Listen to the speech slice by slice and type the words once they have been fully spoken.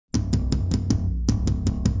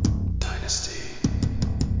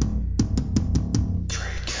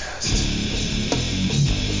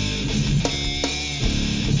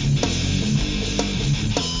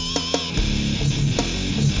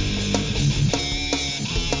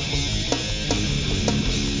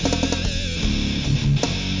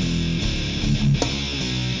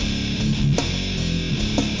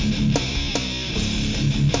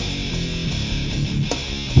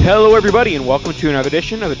Hello, everybody, and welcome to another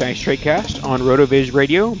edition of the Dynasty TradeCast on RotoViz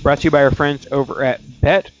Radio, brought to you by our friends over at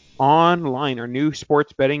Bet Online, our new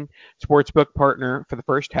sports betting sportsbook partner for the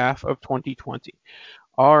first half of 2020.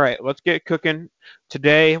 All right, let's get cooking.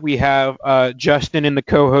 Today we have Justin in the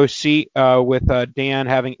co-host seat with Dan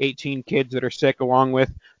having 18 kids that are sick, along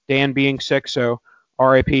with Dan being sick, so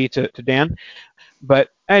RIP to Dan. But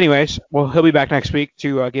anyways, well, he'll be back next week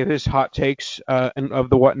to give his hot takes and of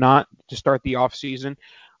the whatnot to start the off season.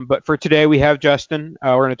 But for today, we have Justin.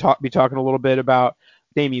 We're going to be talking a little bit about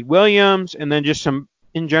Damian Williams and then just some,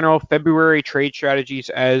 in general, February trade strategies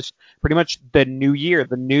as pretty much the new year,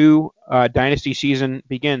 the new Dynasty season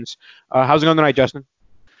begins. How's it going tonight, Justin?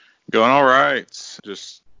 Going all right.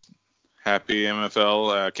 Just happy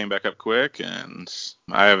MFL came back up quick, and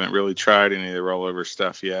I haven't really tried any of the rollover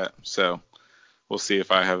stuff yet. So we'll see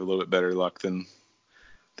if I have a little bit better luck than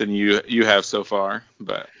you have so far.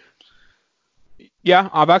 But yeah,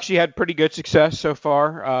 I've actually had pretty good success so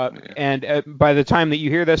far. And by the time that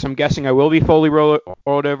you hear this, I'm guessing I will be fully rolled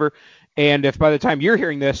over. And if by the time you're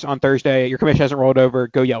hearing this on Thursday, your commission hasn't rolled over,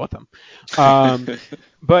 go yell at them.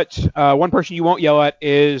 But one person you won't yell at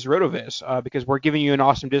is RotoViz because we're giving you an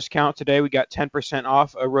awesome discount today. We got 10%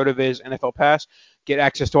 off a RotoViz NFL Pass. Get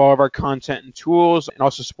access to all of our content and tools and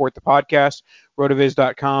also support the podcast,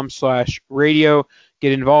 rotoviz.com/radio.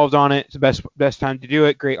 Get involved on it. It's the best time to do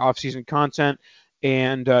it. Great off-season content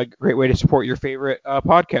and a great way to support your favorite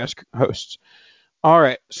podcast hosts. All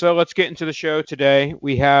right, so let's get into the show today.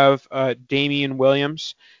 We have Damian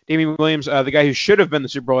Williams. Damian Williams, the guy who should have been the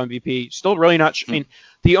Super Bowl MVP, still really not. I mean,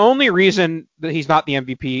 the only reason that he's not the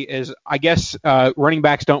MVP is, I guess, running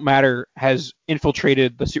backs don't matter has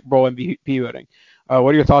infiltrated the Super Bowl MVP voting.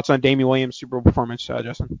 What are your thoughts on Damian Williams' Super Bowl performance,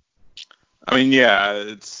 Justin? I mean,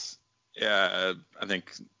 I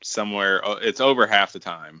think somewhere it's over half the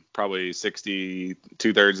time, probably 60,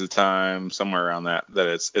 2/3 of the time, somewhere around that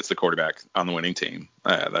it's the quarterback on the winning team.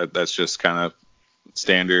 That's just kind of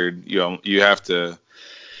standard. You have to,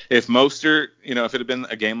 if Mostert, if it had been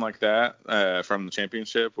a game like that from the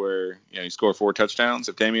championship where you score 4 touchdowns,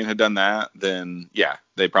 if Damian had done that, then yeah,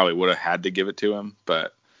 they probably would have had to give it to him.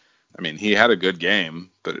 But I mean, he had a good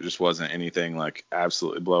game, but it just wasn't anything like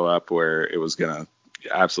absolutely blow up where it was gonna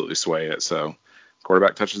absolutely sway it. So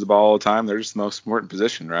quarterback touches the ball all the time. They're just the most important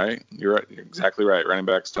position, right? You're right. You're exactly right. Running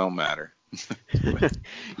backs don't matter.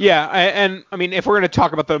 Yeah, and I mean, if we're going to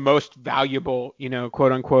talk about the most valuable,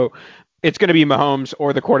 quote unquote, it's going to be Mahomes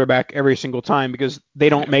or the quarterback every single time because they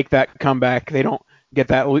don't make that comeback. They don't get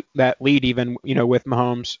that lead even, with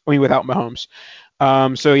Mahomes. I mean, without Mahomes.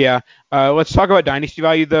 Let's talk about dynasty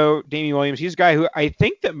value though. Damian Williams, he's a guy who I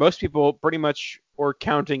think that most people pretty much were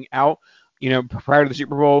counting out. Prior to the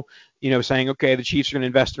Super Bowl, saying, okay, the Chiefs are going to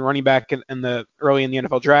invest in running back early in the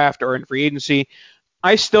NFL draft or in free agency.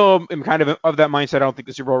 I still am kind of that mindset. I don't think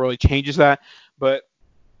the Super Bowl really changes that. But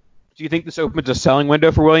do you think this opens a selling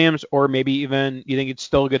window for Williams, or maybe even you think it's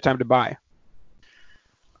still a good time to buy?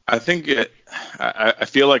 I think I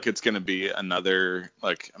feel like it's going to be another,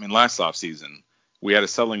 last offseason, we had a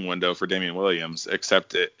selling window for Damian Williams,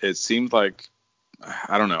 except it seemed like,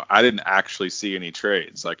 I don't know, I didn't actually see any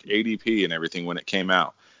trades, like ADP and everything when it came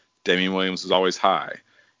out. Damian Williams was always high,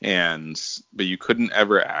 but you couldn't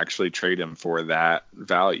ever actually trade him for that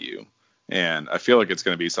value. And I feel like it's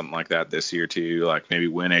going to be something like that this year too. Like maybe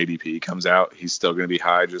when ADP comes out, he's still going to be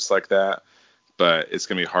high just like that. But it's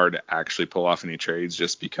going to be hard to actually pull off any trades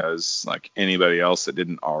just because like anybody else that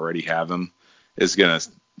didn't already have him is going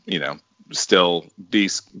to, still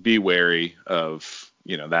be wary of,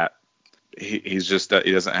 that. He's just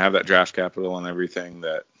he doesn't have that draft capital and everything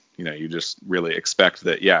that you just really expect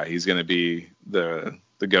that he's going to be the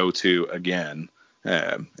go-to again.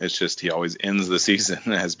 It's just he always ends the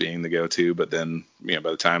season as being the go-to, but then by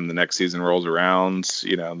the time the next season rolls around,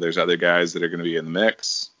 there's other guys that are going to be in the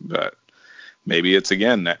mix. But maybe it's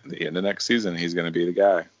again at the end of next season he's going to be the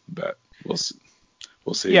guy. But we'll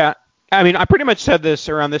see. Yeah, I mean, I pretty much said this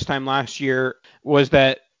around this time last year was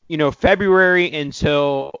that. February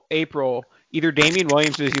until April, either Damian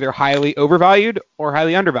Williams is either highly overvalued or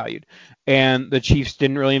highly undervalued. And the Chiefs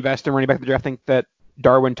didn't really invest in running back in the draft. I think that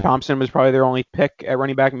Darwin Thompson was probably their only pick at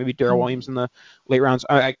running back, maybe Darrell Williams in the late rounds.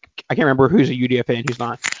 I can't remember who's a UDFA and who's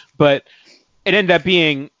not. But it ended up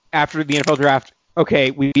being, after the NFL draft,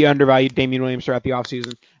 okay, we undervalued Damian Williams throughout the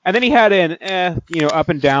offseason. And then he had an up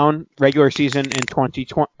and down regular season in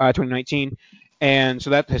 2019. And so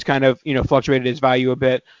that has kind of, fluctuated his value a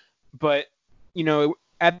bit. But,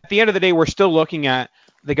 at the end of the day, we're still looking at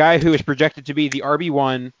the guy who is projected to be the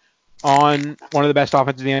RB1 on one of the best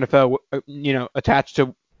offenses in the NFL, attached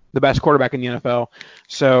to the best quarterback in the NFL.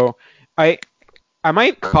 So I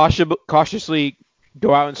might cautiously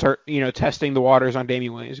go out and start, testing the waters on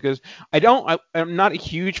Damian Williams because I'm not a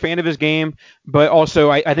huge fan of his game, but also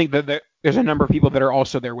I think that there's a number of people that are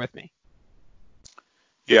also there with me.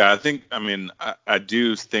 Yeah, I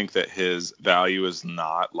do think that his value is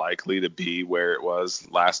not likely to be where it was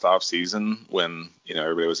last offseason when,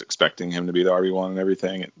 everybody was expecting him to be the RB1 and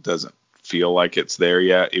everything. It doesn't feel like it's there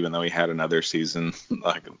yet, even though he had another season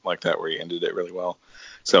like that where he ended it really well.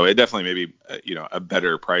 So it definitely may be, a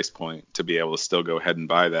better price point to be able to still go ahead and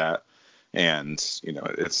buy that. And,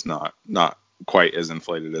 it's not quite as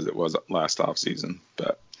inflated as it was last offseason.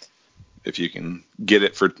 But if you can get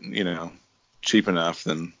it for, cheap enough,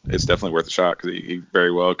 then it's definitely worth a shot because he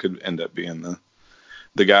very well could end up being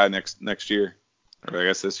the guy next year, or I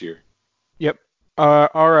guess this year. Yep.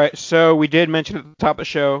 All right. So we did mention at the top of the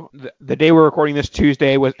show, the day we're recording this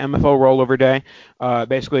Tuesday was MFL rollover day.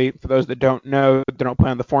 Basically, for those that don't know, they don't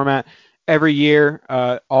play on the format. Every year,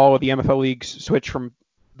 all of the MFL leagues switch from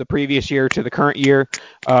the previous year to the current year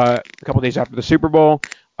a couple days after the Super Bowl.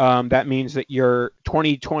 That means that your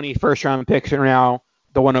 2020 first round picks are now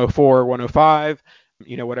the 104, 105,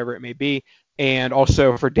 whatever it may be. And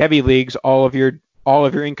also for Devy leagues, all of your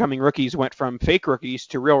incoming rookies went from fake rookies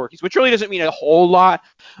to real rookies, which really doesn't mean a whole lot,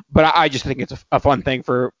 but I just think it's a fun thing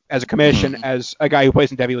for, as a commission, as a guy who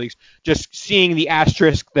plays in Devy leagues, just seeing the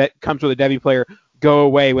asterisk that comes with a Devy player go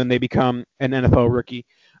away when they become an NFL rookie.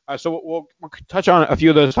 So we'll touch on a few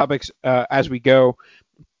of those topics as we go.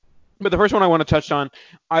 But the first one I want to touch on,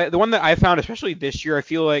 the one that I found, especially this year, I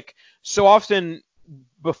feel like so often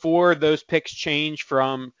before those picks change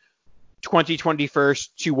from 2021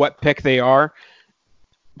 to what pick they are,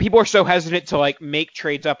 people are so hesitant to make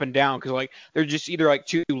trades up and down because they're just either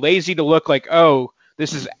too lazy to look like, oh,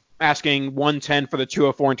 this is asking 110 for the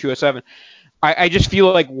 204 and 207. I just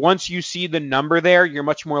feel like once you see the number there, you're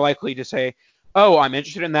much more likely to say, oh, I'm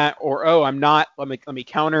interested in that, or oh, I'm not. Let me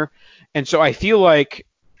counter. And so I feel like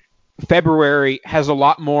February has a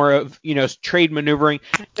lot more of trade maneuvering,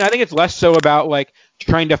 and I think it's less so about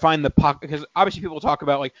trying to find the pocket, because obviously people talk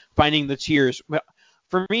about finding the tiers.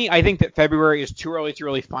 For me, I think that February is too early to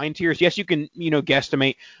really find tiers. Yes, you can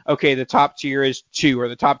guesstimate, okay, the top tier is 2 or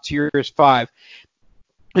the top tier is 5,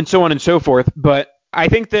 and so on and so forth. But I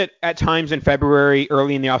think that at times in February,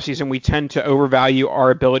 early in the offseason, we tend to overvalue our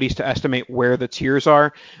abilities to estimate where the tiers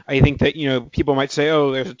are. I think that people might say,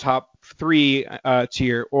 oh, there's a top 3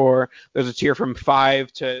 tier, or there's a tier from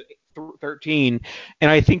 5 to 13, and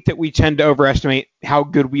I think that we tend to overestimate how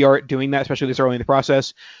good we are at doing that, especially this early in the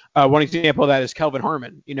process. One example of that is Kelvin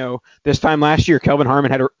Harmon. This time last year, Kelvin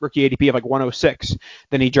Harmon had a rookie ADP of 106.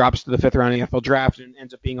 Then he drops to the 5th round of the NFL draft and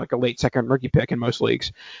ends up being a late second rookie pick in most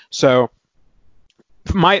leagues. So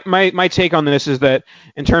my take on this is that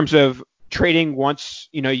in terms of trading, once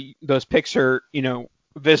those picks are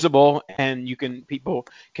visible and people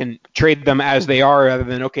can trade them as they are rather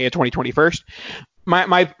than a 2021.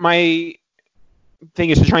 My thing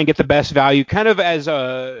is to try and get the best value, kind of as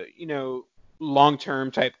a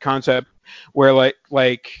long-term type concept where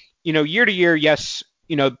year to year, yes,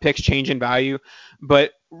 picks change in value,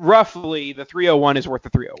 but roughly the 301 is worth the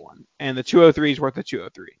 301 and the 203 is worth the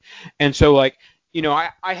 203. And so I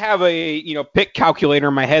have a pick calculator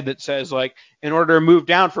in my head that says in order to move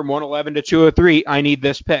down from 111 to 203, I need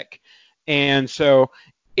this pick. And so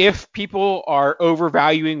if people are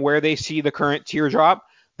overvaluing where they see the current tier drop,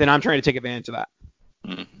 then I'm trying to take advantage of that.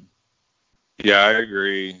 Mm-hmm. Yeah, I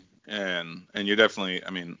agree. And you're definitely,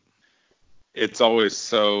 it's always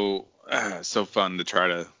so fun to try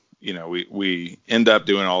to, we end up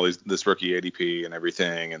doing all this rookie ADP and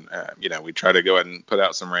everything. And, we try to go ahead and put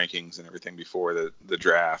out some rankings and everything before the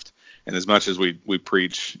draft. And as much as we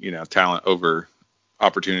preach, talent over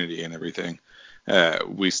opportunity and everything,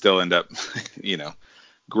 we still end up,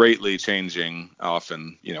 greatly changing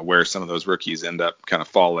often, where some of those rookies end up kind of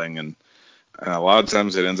falling. And a lot of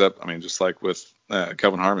times it ends up, just like with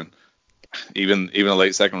Kelvin Harmon, even a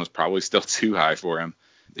late second was probably still too high for him.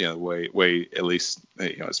 Way at least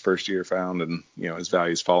his first year found, and his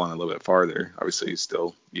value's fallen a little bit farther. Obviously, he's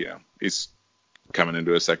still he's coming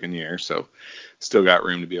into his second year, so still got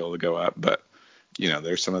room to be able to go up. But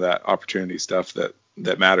there's some of that opportunity stuff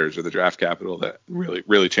that matters, or the draft capital that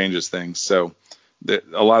really changes things. So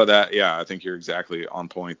a lot of that, yeah, I think you're exactly on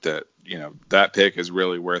point. That that pick is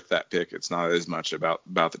really worth that pick. It's not as much about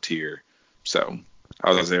the tier. So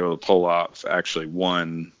I was able to pull off actually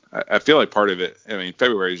one. I feel like part of it,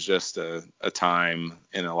 February is just a time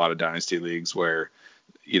in a lot of dynasty leagues where,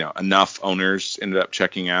 enough owners ended up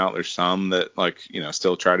checking out. There's some that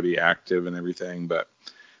still try to be active and everything, but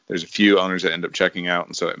there's a few owners that end up checking out.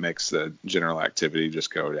 And so it makes the general activity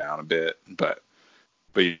just go down a bit. But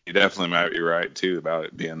But you definitely might be right too about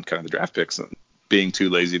it being kind of the draft picks and being too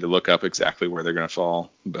lazy to look up exactly where they're going to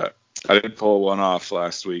fall. But I did pull one off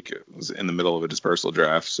last week. It was in the middle of a dispersal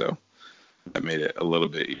draft, so that made it a little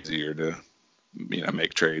bit easier to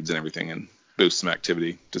make trades and everything and boost some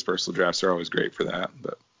activity. Dispersal drafts are always great for that.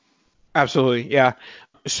 But Absolutely, yeah.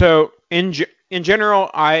 So in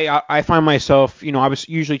general, I find myself, I was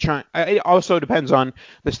usually trying. It also depends on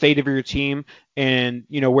the state of your team and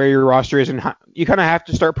where your roster is, and how, you kind of have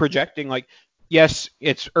to start projecting. Like, yes,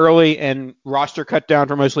 it's early and roster cut down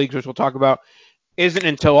for most leagues, which we'll talk about, isn't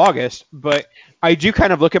until August. But I do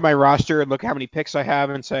kind of look at my roster and look at how many picks I have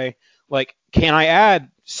and say, like, can I add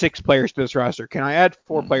 6 players to this roster? Can I add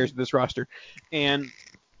 4 players to this roster? And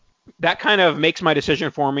that kind of makes my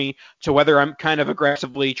decision for me to whether I'm kind of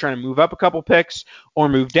aggressively trying to move up a couple picks or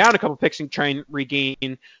move down a couple picks and try and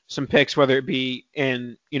regain some picks, whether it be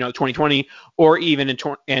in 2020 or even in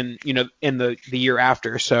the year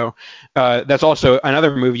after. So that's also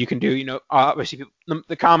another move you can do. Obviously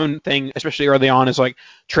the common thing, especially early on, is like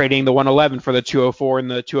trading the 111 for the 204 and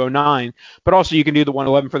the 209, but also you can do the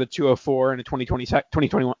 111 for the 204 and the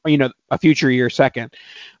 2021, a future year second.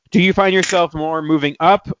 Do you find yourself more moving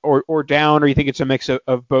up or down, or you think it's a mix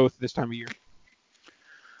of both this time of year?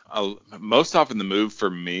 Most often the move for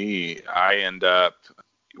me, end up.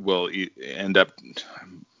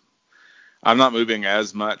 I'm not moving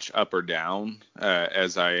as much up or down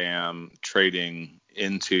as I am trading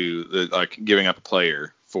into giving up a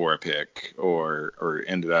player for a pick, or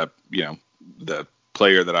ended up the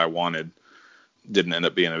player that I wanted didn't end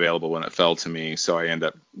up being available when it fell to me, so I end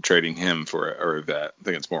up trading him for a vet. I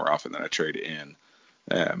think it's more often than I trade in.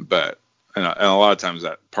 But a lot of times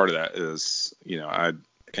that part of that is, I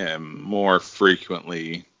am more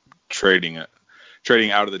frequently trading out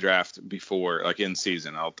of the draft before, like in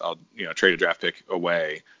season. I'll trade a draft pick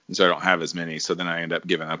away, and so I don't have as many. So then I end up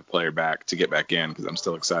giving up a player back to get back in because I'm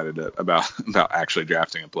still excited about actually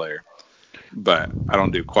drafting a player. But I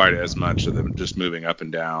don't do quite as much of them just moving up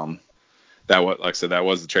and down. Like I said, that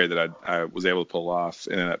was the trade that I was able to pull off.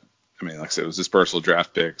 And like I said, it was dispersal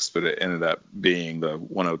draft picks, but it ended up being the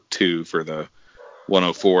 102 for the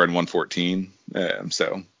 104 and 114.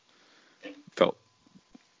 So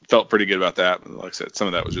felt pretty good about that. Like I said, some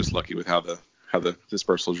of that was just lucky with how the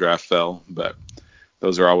dispersal draft fell, but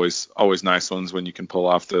those are always nice ones when you can pull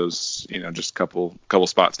off those, just a couple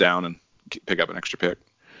spots down and pick up an extra pick.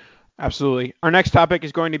 Absolutely. Our next topic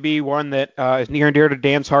is going to be one that is near and dear to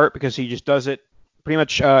Dan's heart because he just does it pretty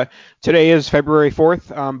much. Today is February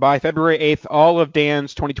 4th. By February 8th, all of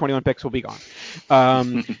Dan's 2021 picks will be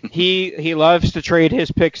gone. He loves to trade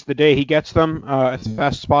his picks the day he gets them as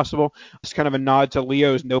fast as possible. It's kind of a nod to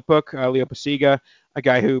Leo's notebook, Leo Pasiga, a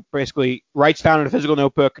guy who basically writes down in a physical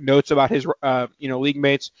notebook notes about his league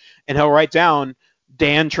mates, and he'll write down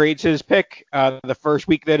Dan trades his pick the first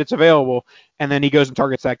week that it's available, and then he goes and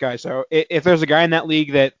targets that guy. So if there's a guy in that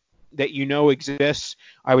league that exists,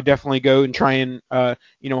 I would definitely go and try and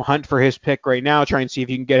hunt for his pick right now. Try and see if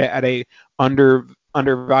you can get it at a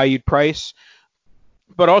undervalued price.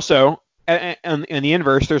 But also, in the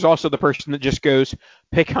inverse, there's also the person that just goes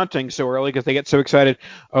pick hunting so early because they get so excited.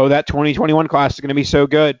 Oh, that 2021 class is going to be so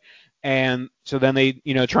good. And so then they,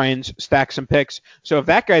 try and stack some picks. So if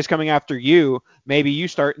that guy's coming after you, maybe you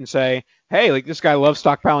start and say, hey, like this guy loves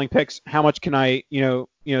stockpiling picks. How much can I,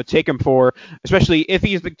 take him for? Especially if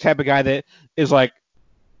he's the type of guy that is like,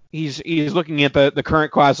 he's looking at the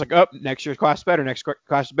current class, like, oh, next year's class is better, next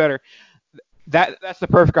class is better. That's the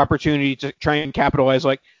perfect opportunity to try and capitalize,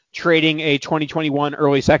 like trading a 2021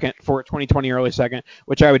 early second for a 2020 early second,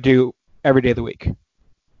 which I would do every day of the week.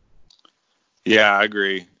 Yeah, I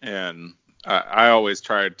agree. And I always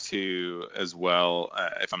try to, as well,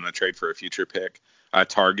 if I'm going to trade for a future pick, I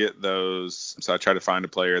target those. So I try to find a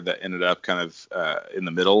player that ended up kind of in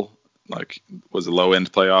the middle, like was a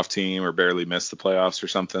low-end playoff team or barely missed the playoffs or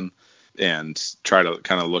something, and try to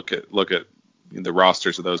kind of look at the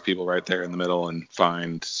rosters of those people right there in the middle and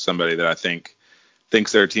find somebody that I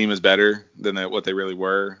thinks their team is better than what they really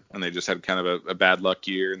were, and they just had kind of a bad luck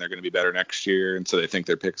year, and they're going to be better next year, and so they think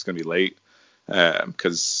their pick's going to be late.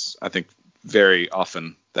 Because I think very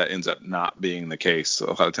often that ends up not being the case. So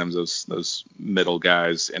a lot of times those middle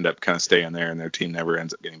guys end up kind of staying there, and their team never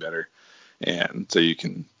ends up getting better. And so you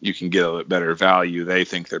can get a bit better value. They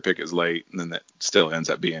think their pick is late, and then that still ends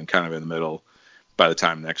up being kind of in the middle by the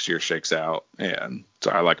time next year shakes out. And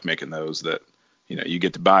so I like making those that you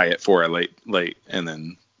get to buy it for a late, and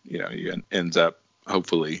then you ends up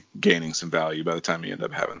hopefully gaining some value by the time you end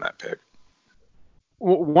up having that pick.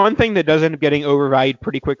 One thing that does end up getting overvalued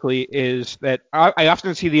pretty quickly is that I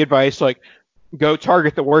often see the advice like go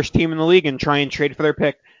target the worst team in the league and try and trade for their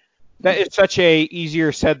pick. That is such a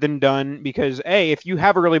easier said than done because if you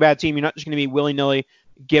have a really bad team, you're not just going to be willy-nilly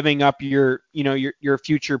giving up your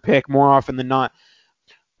future pick more often than not.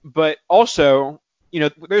 But also,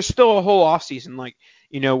 there's still a whole offseason, like,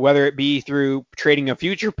 whether it be through trading of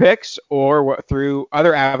future picks or through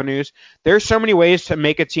other avenues. There's so many ways to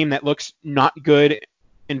make a team that looks not good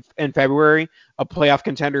in February a playoff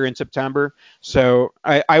contender in September. So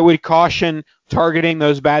I would caution targeting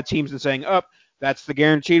those bad teams and saying, that's the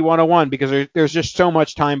guaranteed 101, because there's just so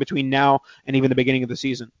much time between now and even the beginning of the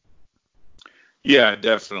season. Yeah,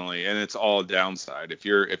 definitely, and it's all downside. If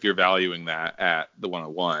you're valuing that at the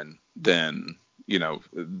 101, then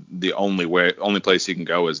the only place you can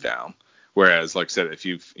go is down. Whereas, like I said, if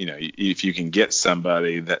you can get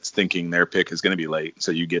somebody that's thinking their pick is going to be late,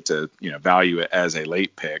 so you get to value it as a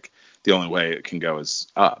late pick, the only way it can go is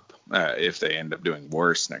up if they end up doing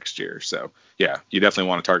worse next year. So yeah, you definitely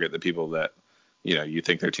want to target the people that you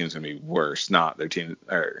think their team's going to be worse, not their team,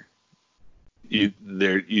 or you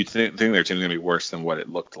think their team's going to be worse than what it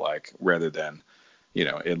looked like, rather than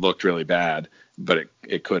it looked really bad, but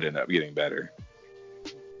it could end up getting better.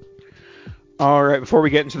 All right, before we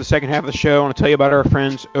get into the second half of the show, I want to tell you about our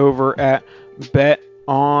friends over at Bet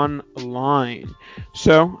Online.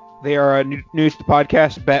 So they are new to the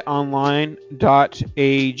podcast, betonline.ag.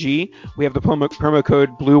 We have the promo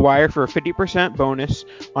code BlueWire for a 50% bonus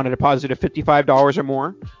on a deposit of $55 or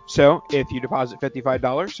more. So if you deposit $55, I'm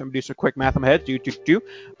going to do some quick math in my head.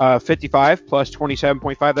 55 plus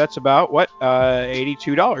 27.5, that's about what?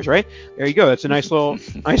 $82, right? There you go. That's a nice little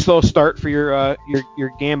start for your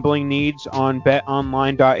gambling needs on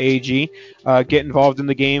betonline.ag. Get involved in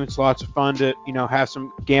the game. It's lots of fun to have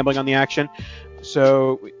some gambling on the action.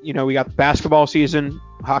 So, we got basketball season,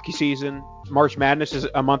 hockey season, March Madness is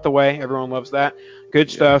a month away. Everyone loves that. Good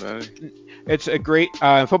stuff. It's a great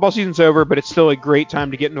football season's over, but it's still a great time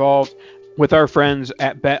to get involved with our friends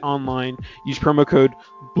at Bet Online. Use promo code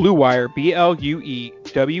BLUEWIRE,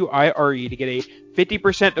 BLUEWIRE, to get a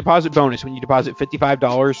 50% deposit bonus when you deposit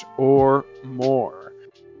 $55 or more.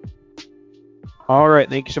 All right.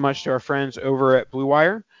 Thank you so much to our friends over at Blue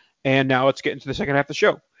Wire. And now let's get into the second half of the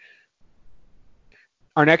show.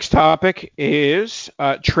 Our next topic is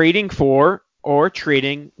trading for or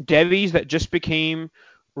trading Devies that just became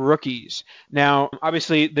rookies. Now,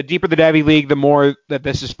 obviously, the deeper the Devy league, the more that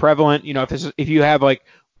this is prevalent. If you have like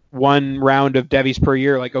one round of Devies per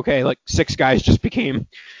year, like 6 guys just became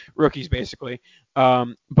rookies basically.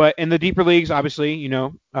 But in the deeper leagues, obviously,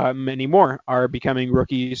 many more are becoming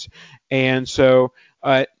rookies. And so,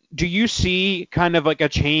 do you see kind of like a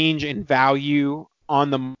change in value on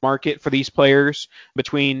the market for these players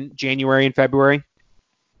between January and February?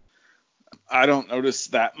 I don't notice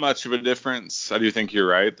that much of a difference. I do think you're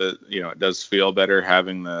right that it does feel better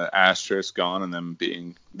having the asterisk gone and them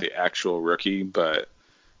being the actual rookie, but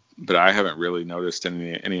I haven't really noticed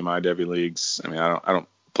any of my Devy leagues. I mean, I don't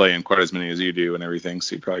play in quite as many as you do and everything,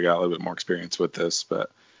 so you probably got a little bit more experience with this, but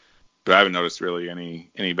I haven't noticed really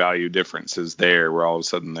any value differences there where all of a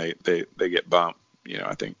sudden they get bumped.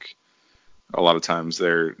 I think a lot of times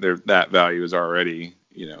that value is already,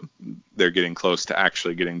 they're getting close to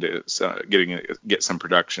actually get some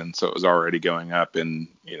production. So it was already going up in,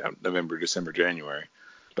 November, December, January.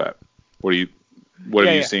 But what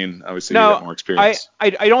have you seen? Obviously, you got more experience. I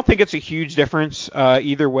don't think it's a huge difference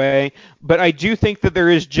either way, but I do think that there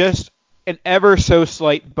is just an ever so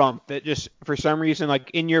slight bump that just for some reason,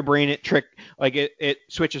 like in your brain, it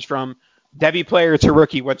switches from Devy player to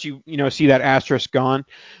rookie once you see that asterisk gone.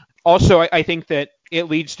 Also, I think that it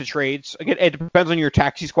leads to trades. Again, it depends on your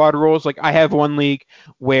taxi squad rules. Like I have one league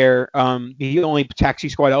where the only taxi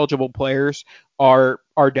squad eligible players are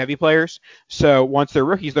Devy players. So once they're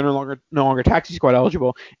rookies, they're no longer taxi squad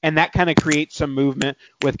eligible, and that kind of creates some movement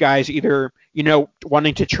with guys either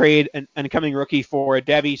wanting to trade an incoming rookie for a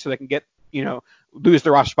Devy so they can get lose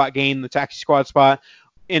the roster spot, gain the taxi squad spot.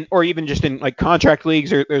 Or even just in like contract leagues,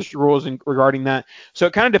 there's rules regarding that. So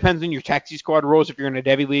it kind of depends on your taxi squad rules if you're in a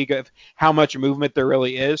Devy league of how much movement there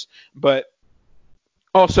really is. But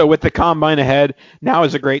also with the combine ahead, now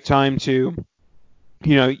is a great time to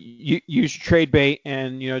use trade bait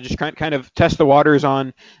and just kind of test the waters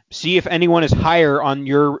on, see if anyone is higher on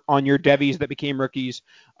your Devies that became rookies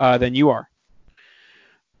than you are.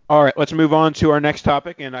 All right, let's move on to our next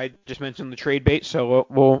topic, and I just mentioned the trade bait, so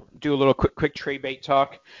we'll do a little quick trade bait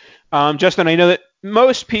talk. Justin, I know that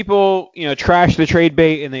most people, trash the trade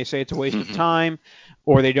bait and they say it's a waste of time,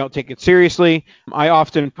 or they don't take it seriously. I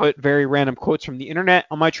often put very random quotes from the internet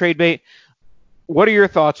on my trade bait. What are your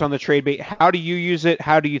thoughts on the trade bait? How do you use it?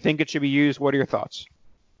 How do you think it should be used? What are your thoughts?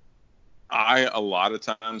 A lot of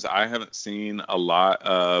times I haven't seen a lot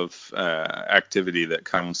of activity that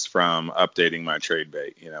comes from updating my trade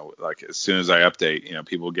bait. Like as soon as I update,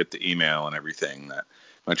 people get the email and everything that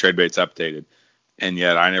my trade bait's updated, and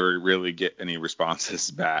yet I never really get any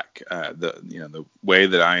responses back. The way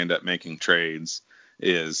that I end up making trades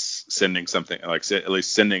is sending something like at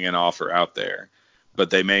least sending an offer out there. But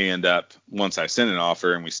they may end up, once I send an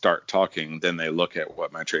offer and we start talking, then they look at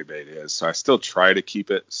what my trade bait is. So I still try to keep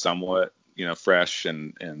it somewhat, fresh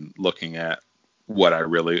and looking at what I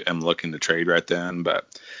really am looking to trade right then. But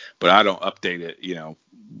I don't update it,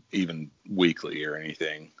 even weekly or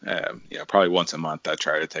anything. Probably once a month I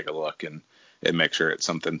try to take a look and make sure it's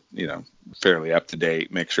something, fairly up to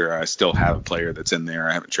date. Make sure I still have a player that's in there.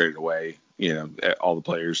 I haven't traded away, all the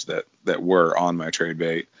players that were on my trade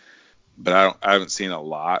bait. But I haven't seen a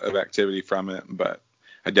lot of activity from it. But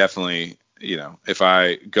I definitely, if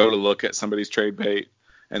I go to look at somebody's trade bait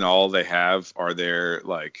and all they have are their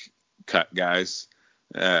like cut guys,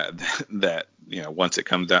 that once it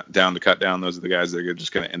comes down to cut down, those are the guys that are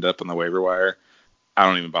just going to end up on the waiver wire. I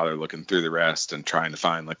don't even bother looking through the rest and trying to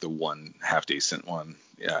find like the one half decent one.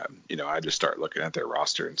 I just start looking at their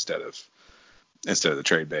roster instead of the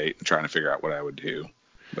trade bait and trying to figure out what I would do.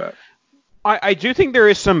 But I do think there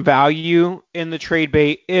is some value in the trade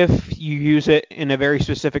bait if you use it in a very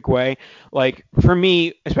specific way. Like for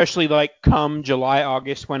me, especially like come July,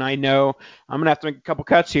 August, when I know I'm going to have to make a couple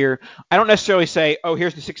cuts here, I don't necessarily say, oh,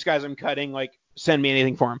 here's the 6 guys I'm cutting, like send me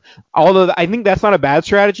anything for them. Although I think that's not a bad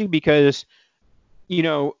strategy because,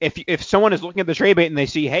 if someone is looking at the trade bait and they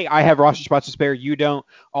see, hey, I have roster spots to spare, you don't,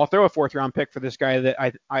 I'll throw a 4th round pick for this guy that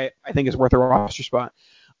I think is worth a roster spot.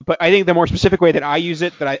 But I think the more specific way that I use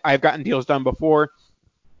it, that I've gotten deals done before,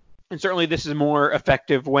 and certainly this is more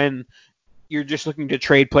effective when you're just looking to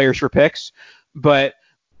trade players for picks. But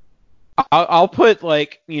I'll put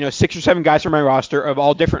 6 or 7 guys from my roster of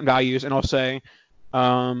all different values, and I'll say,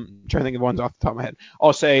 I'm trying to think of ones off the top of my head.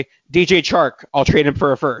 I'll say DJ Chark, I'll trade him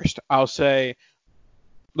for a 1st. I'll say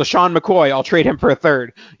LaShawn McCoy, I'll trade him for a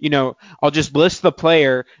 3rd. I'll just list the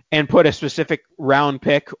player and put a specific round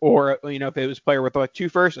pick, or if it was a player with like 2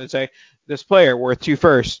 firsts, I'd say this player worth 2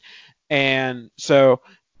 firsts. And so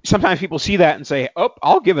sometimes people see that and say, oh,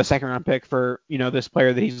 I'll give a 2nd round pick for this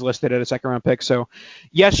player that he's listed at a 2nd round pick. So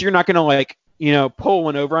yes, you're not going to pull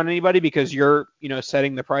one over on anybody because you're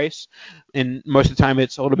setting the price, and most of the time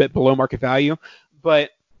it's a little bit below market value.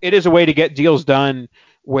 But it is a way to get deals done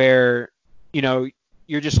where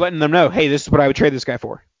you're just letting them know, hey, this is what I would trade this guy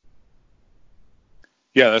for.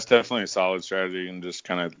 Yeah, that's definitely a solid strategy, and just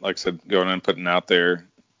kind of, like I said, going and putting out there,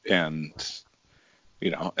 and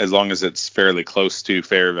as long as it's fairly close to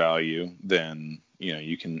fair value, then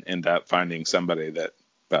you can end up finding somebody that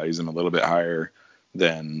values them a little bit higher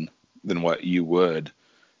than what you would,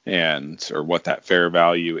 or what that fair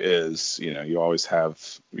value is. You always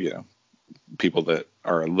have people that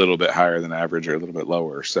are a little bit higher than average or a little bit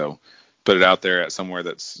lower, so put it out there at somewhere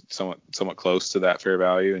that's somewhat close to that fair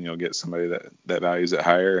value, and you'll get somebody that values it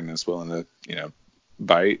higher and is willing to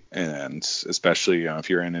bite. And especially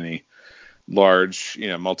if you're in any large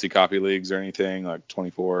multi-copy leagues or anything like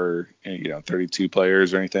 24 32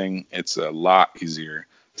 players or anything, it's a lot easier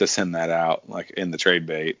to send that out like in the trade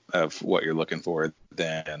bait of what you're looking for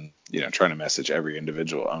than trying to message every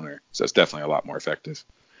individual owner. So it's definitely a lot more effective.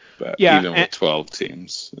 But yeah, even with 12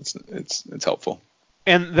 teams, it's helpful.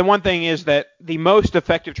 And the one thing is that the most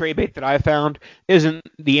effective trade bait that I've found isn't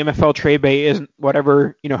the MFL trade bait, isn't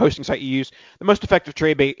whatever hosting site you use. The most effective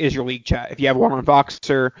trade bait is your league chat. If you have one on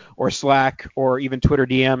Voxer or Slack or even Twitter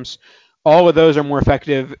DMs, all of those are more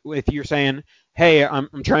effective if you're saying, hey, I'm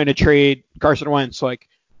trying to trade Carson Wentz. Like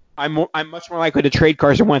I'm much more likely to trade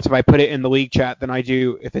Carson Wentz if I put it in the league chat than I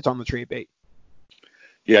do if it's on the trade bait.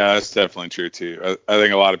 Yeah, that's definitely true too. I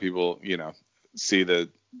think a lot of people see the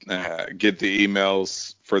get the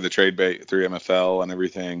emails for the trade bait through MFL and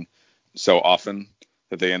everything so often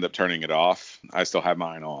that they end up turning it off. I still have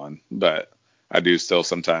mine on, but I do still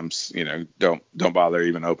sometimes, don't bother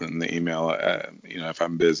even opening the email, if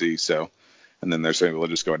I'm busy. So, and then they're saying, we'll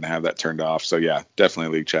just go ahead and have that turned off. So yeah,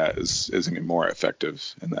 definitely league chat is going to be more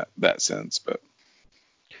effective in that sense. But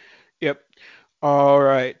yep. All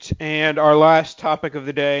right, and our last topic of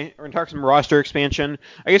the day, we're going to talk some roster expansion.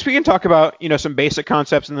 I guess we can talk about some basic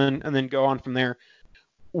concepts and then go on from there.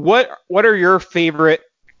 What are your favorite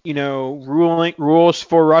rules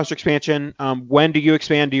for roster expansion? When do you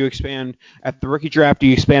expand? Do you expand at the rookie draft? Do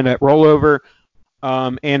you expand at rollover?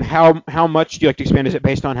 And how much do you like to expand? Is it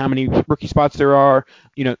based on how many rookie spots there are?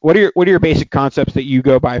 What are your basic concepts that you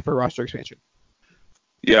go by for roster expansion?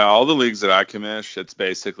 Yeah, all the leagues that I commish, it's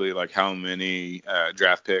basically like how many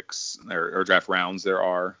draft picks or draft rounds there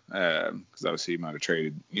are. Because obviously you might have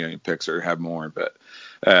traded picks or have more, but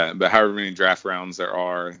however many draft rounds there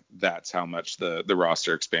are, that's how much the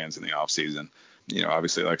roster expands in the offseason.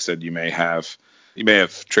 Obviously, like I said, you may have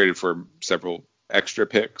traded for several extra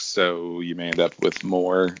picks, so you may end up with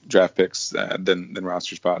more draft picks than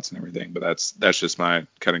roster spots and everything. But that's just my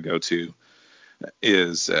kind of go-to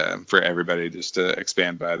is for everybody just to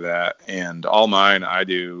expand by that. And all mine I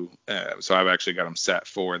do, so I've actually got them set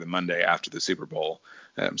for the Monday after the Super Bowl,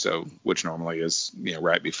 so which normally is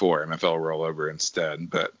right before NFL rollover instead.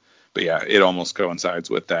 But yeah, it almost coincides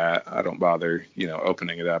with that. I don't bother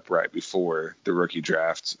opening it up right before the rookie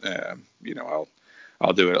draft.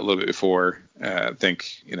 I'll do it a little bit before. I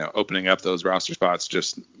think opening up those roster spots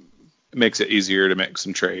just makes it easier to make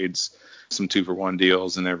some trades, some 2-for-1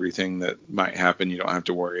 deals and everything that might happen. You don't have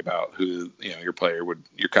to worry about who your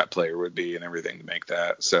cut player would be and everything to make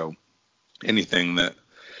that. So anything that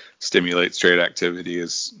stimulates trade activity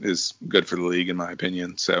is good for the league in my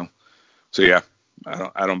opinion. So yeah,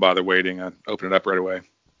 I don't bother waiting. I open it up right away.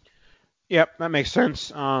 Yep, that makes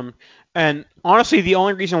sense. And honestly, the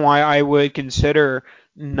only reason why I would consider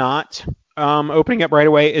not opening up right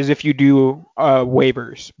away is if you do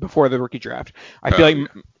waivers before the rookie draft. I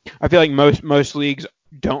feel like most leagues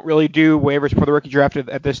don't really do waivers before the rookie draft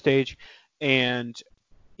at this stage, and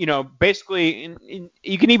basically,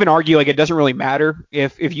 you can even argue like it doesn't really matter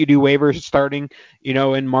if you do waivers starting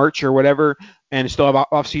in March or whatever, and still have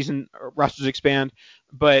off-season rosters expand,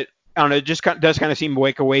 but I don't know, it just does kind of seem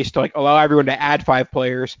like a waste to like allow everyone to add 5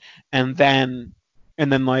 players and then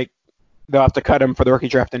like they'll have to cut them for the rookie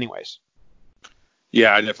draft anyways.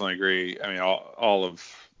 Yeah, I definitely agree. I mean, all of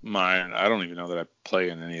mine, I don't even know that I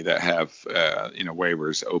play in any that have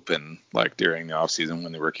waivers open like during the offseason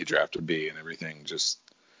when the rookie draft would be and everything. Just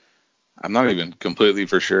I'm not even completely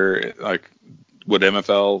for sure. Like, would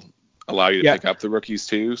MFL allow you to Yeah. pick up the rookies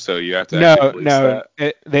too? So you have to actually police No,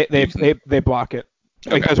 that. they block it.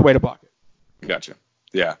 Like Okay, there's a way to block it. gotcha.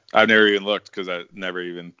 Yeah, I've never even looked because I never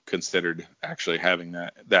even considered actually having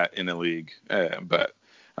that in a league. But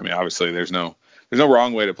I mean, obviously, there's no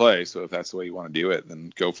wrong way to play. So if that's the way you want to do it,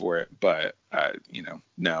 then go for it. But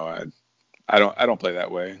no, I don't play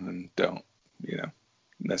that way and don't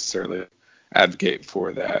necessarily advocate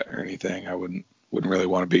for that or anything. I wouldn't really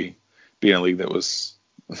want to be in a league that was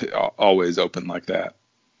always open like that.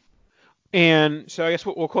 And so I guess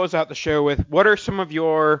we'll close out the show with what are some of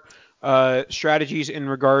your strategies in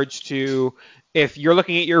regards to if you're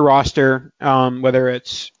looking at your roster, whether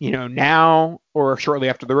it's now or shortly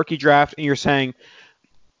after the rookie draft, and you're saying,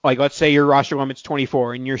 like, let's say your roster limit's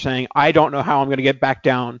 24, and you're saying, I don't know how I'm going to get back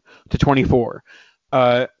down to 24.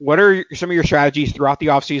 What are some of your strategies throughout the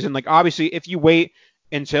offseason? Like, obviously, if you wait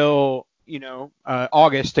until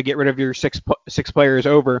August to get rid of your six players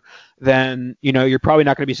over, then you're probably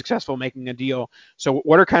not going to be successful making a deal. So,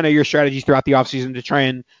 what are kind of your strategies throughout the offseason to try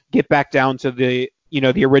and get back down to the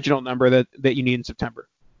the original number that you need in September?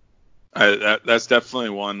 That's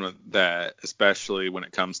definitely one that, especially when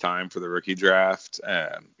it comes time for the rookie draft,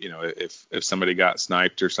 if somebody got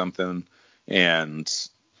sniped or something, and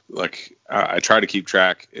like I try to keep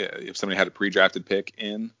track if somebody had a pre-drafted pick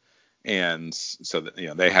in, and so that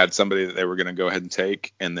they had somebody that they were going to go ahead and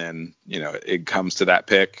take, and then it comes to that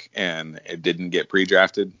pick and it didn't get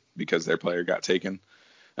pre-drafted because their player got taken.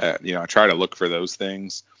 I try to look for those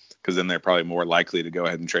things because then they're probably more likely to go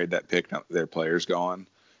ahead and trade that pick now that their player's gone.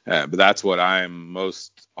 But that's what I'm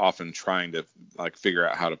most often trying to figure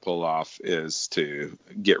out how to pull off is to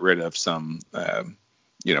get rid of some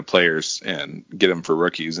players and get them for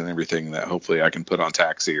rookies and everything that hopefully I can put on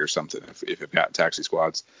taxi or something if I've got taxi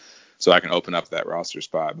squads, so I can open up that roster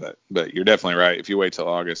spot. But you're definitely right. If you wait till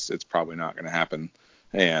August, it's probably not going to happen,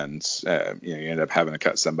 and you end up having to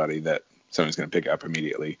cut somebody that someone's going to pick up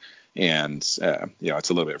immediately, and it's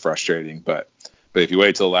a little bit frustrating, but if you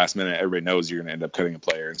wait till the last minute, everybody knows you're going to end up cutting a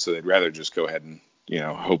player, and so they'd rather just go ahead and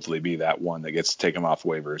hopefully be that one that gets to take them off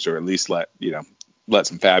waivers, or at least let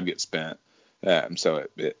some fab get spent, so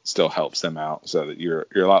it still helps them out, so that you're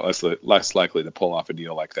a lot less likely to pull off a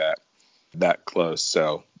deal like that close.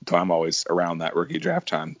 So I'm always around that rookie draft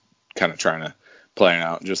time, kind of trying to plan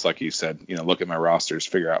out, just like you said, look at my rosters,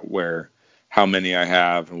 figure out how many I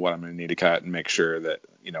have and what I'm going to need to cut, and make sure that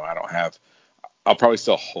I don't have. I'll probably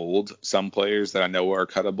still hold some players that I know are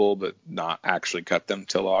cuttable, but not actually cut them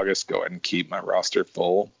till August. Go ahead and keep my roster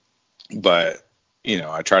full. But,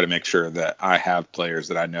 I try to make sure that I have players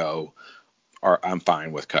that I know I'm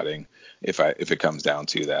fine with cutting if it comes down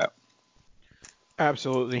to that.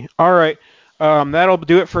 Absolutely. All right. That'll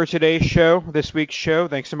do it for today's show, this week's show.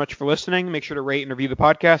 Thanks so much for listening. Make sure to rate and review the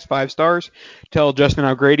podcast, 5 stars. Tell Justin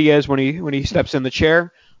how great he is when he steps in the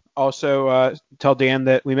chair. Also, tell Dan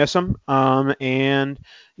that we miss him.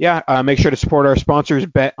 Make sure to support our sponsors,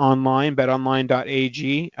 Bet Online,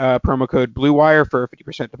 betonline.ag, promo code BlueWire for a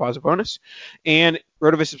 50% deposit bonus, and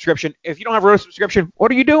RotoViz subscription. If you don't have a RotoViz subscription,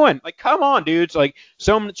 what are you doing? Like, come on, dudes. Like,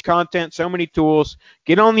 so much content, so many tools.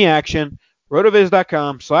 Get on the action.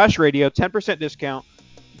 RotoViz.com/radio, 10% discount.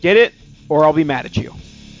 Get it, or I'll be mad at you.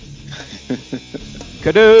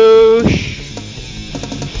 Kadoosh.